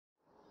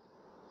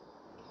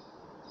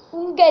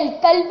உங்கள்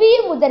கல்வி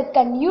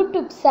முதற்கண்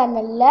யூடியூப்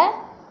சேனல்ல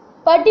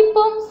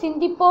படிப்போம்,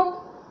 சிந்திப்போம்,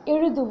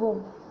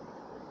 எழுதுவோம்.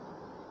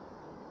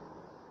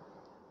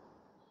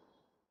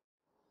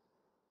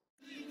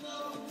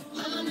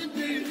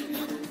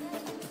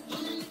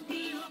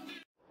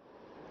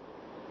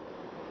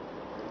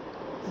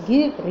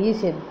 Give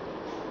reason.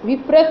 We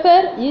prefer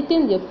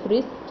eating the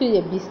fruit to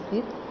the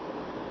biscuit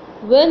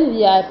when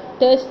we are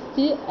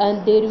thirsty and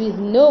there is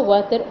no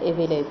water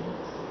available.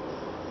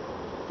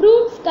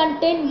 Fruits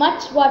contain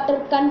much water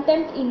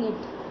content in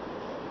it.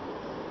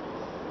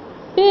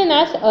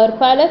 Spinach or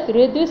palak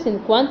reduce in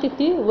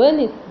quantity when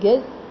it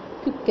gets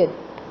cooked.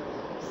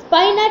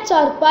 Spinach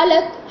or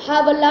palak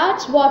have a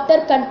large water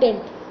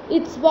content.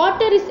 Its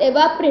water is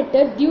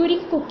evaporated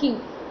during cooking,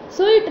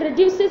 so it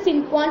reduces in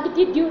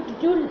quantity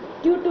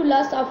due to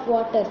loss of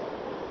water.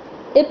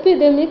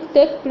 Epidemics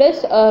take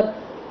place or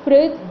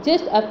spread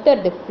just after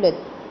the flood.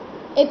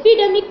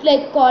 Epidemics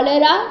like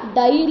cholera,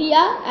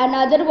 diarrhea and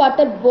other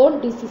waterborne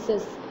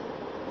diseases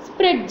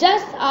spread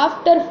just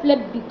after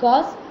flood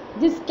because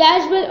these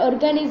casual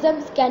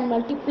organisms can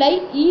multiply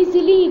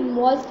easily in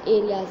moist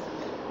areas.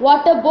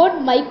 Waterborne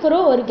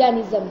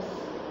microorganisms.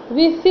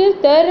 We feel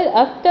tired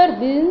after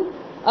being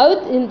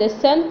out in the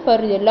sun for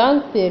a long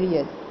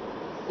period.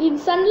 In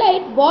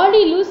sunlight,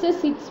 body loses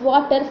its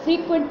water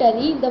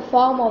frequently in the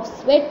form of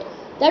sweat.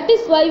 That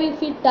is why we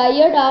feel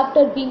tired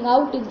after being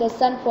out in the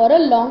sun for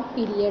a long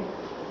period.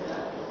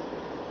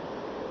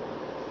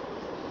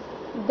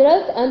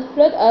 Drought and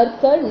flood are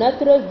called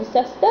natural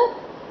disasters.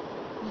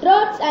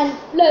 Droughts and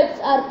floods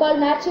are called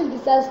natural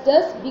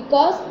disasters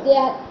because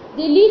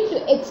they lead to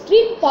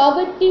extreme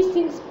poverty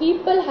since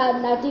people have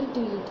nothing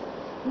to eat.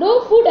 No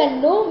food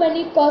and no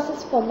money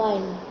causes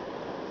famine.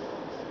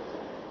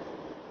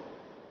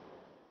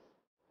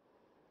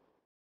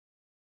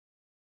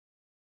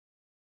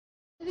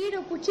 Video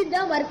பிடிச்சிருந்தா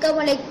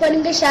மறக்காம like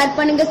பண்ணுங்க, share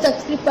பண்ணுங்க,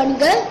 subscribe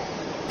பண்ணுங்க.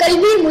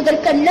 கல்வி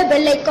முதற்கண்ணில்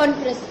bell icon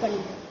press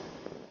பண்ணுங்க.